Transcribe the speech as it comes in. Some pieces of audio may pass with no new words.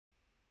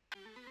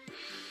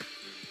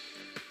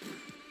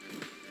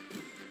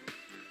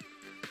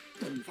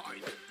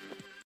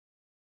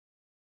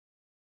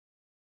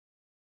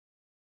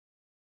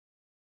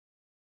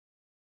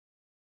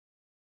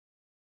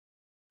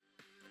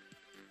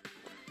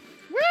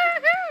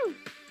Woohoo!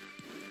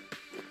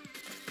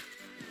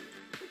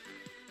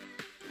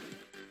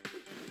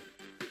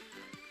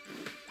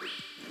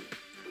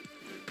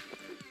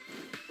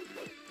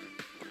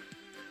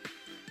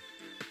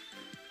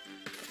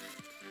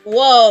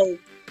 Whoa!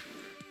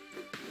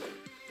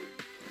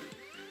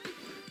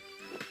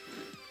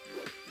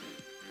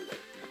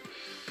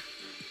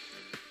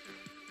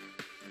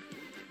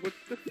 What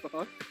the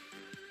fuck?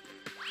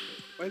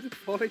 Why is it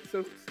falling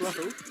so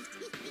slow?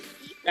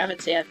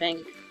 Gravity, I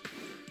think.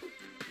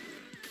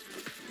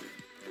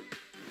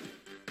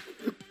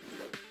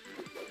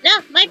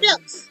 No, my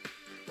blocks!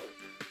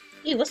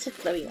 Ew, what's the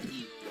flowy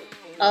one?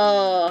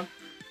 Oh.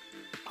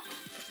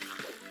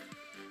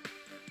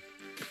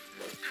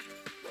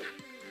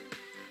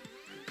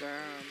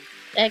 Damn.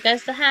 There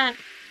goes the hat.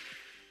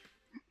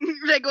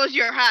 There goes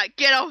your hat.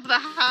 Get off the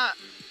hat.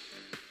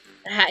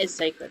 The hat is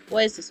sacred.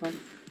 What is this one?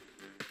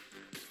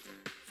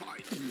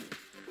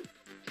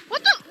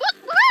 What the?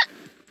 What?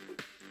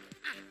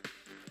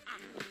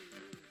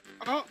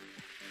 Oh!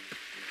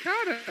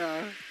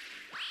 Kata!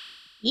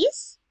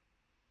 Yes?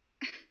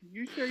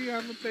 You sure you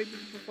haven't played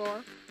this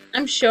before?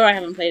 I'm sure I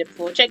haven't played it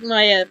before. Check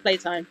my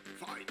playtime.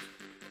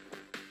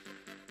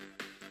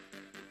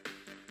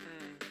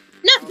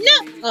 No,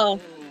 no! Oh.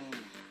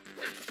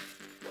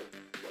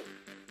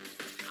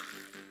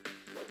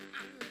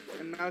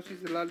 And now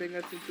she's lulling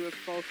us into a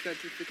false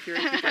sense of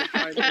security by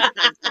finding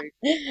something.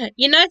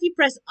 You know, if you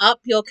press up,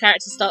 your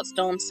character starts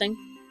dancing.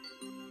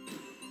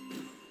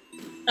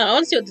 Oh, I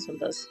want to see what this one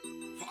does.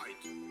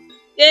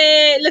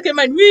 Yay! Look at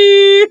mine!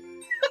 Woo!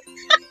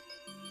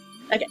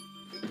 Okay.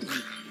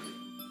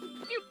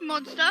 You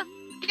monster.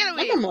 Get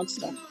away. I'm a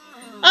monster.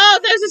 Oh,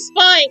 those are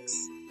spikes!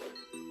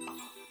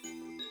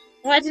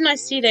 Why didn't I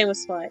see they were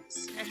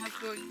spikes? I have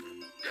to...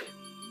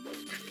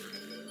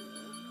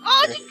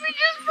 Oh, did we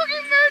just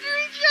fucking murder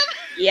each other?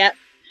 Yep.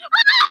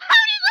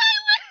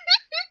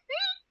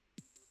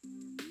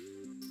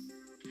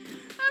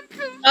 I'm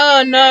confused.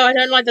 Oh no, I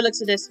don't like the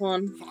looks of this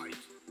one.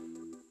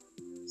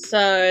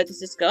 So, does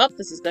this go up?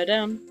 Does this go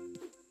down?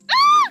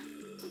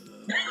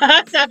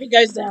 Sappy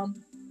goes down.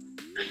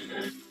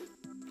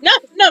 No,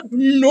 no,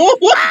 no!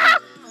 How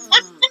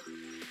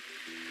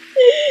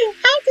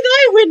did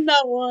I win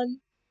that one?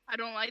 I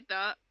don't like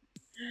that.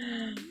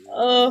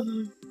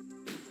 Oh.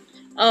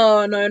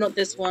 Oh no, not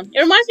this one. It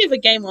reminds me of a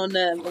game on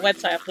the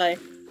website I play.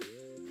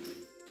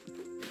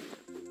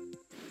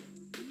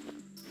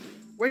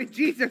 Wait,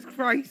 Jesus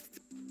Christ!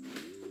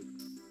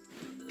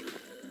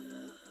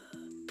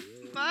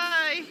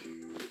 Bye.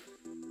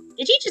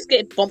 Did you just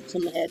get bumped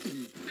on the head?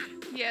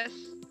 Yes.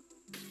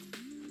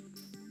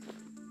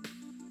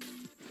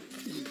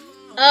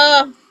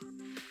 Oh.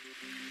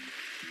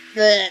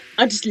 Blech.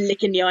 I'm just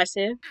licking the ice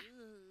here.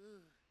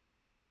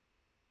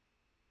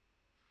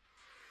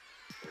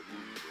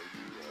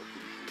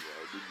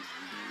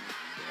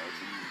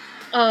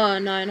 Oh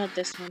no, not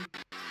this one.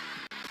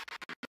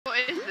 What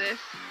is this?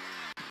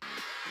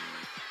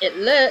 It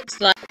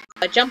looks like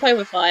a jump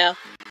over fire.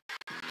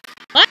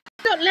 Why is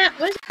it not let?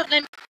 Where's it not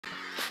let me?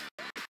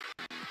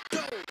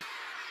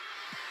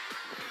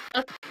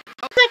 Okay.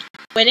 It's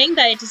like winning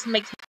that it just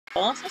makes me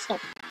fast. That's not.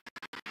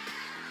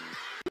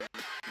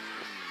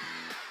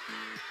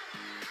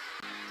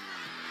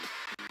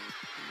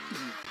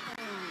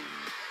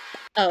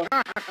 Oh.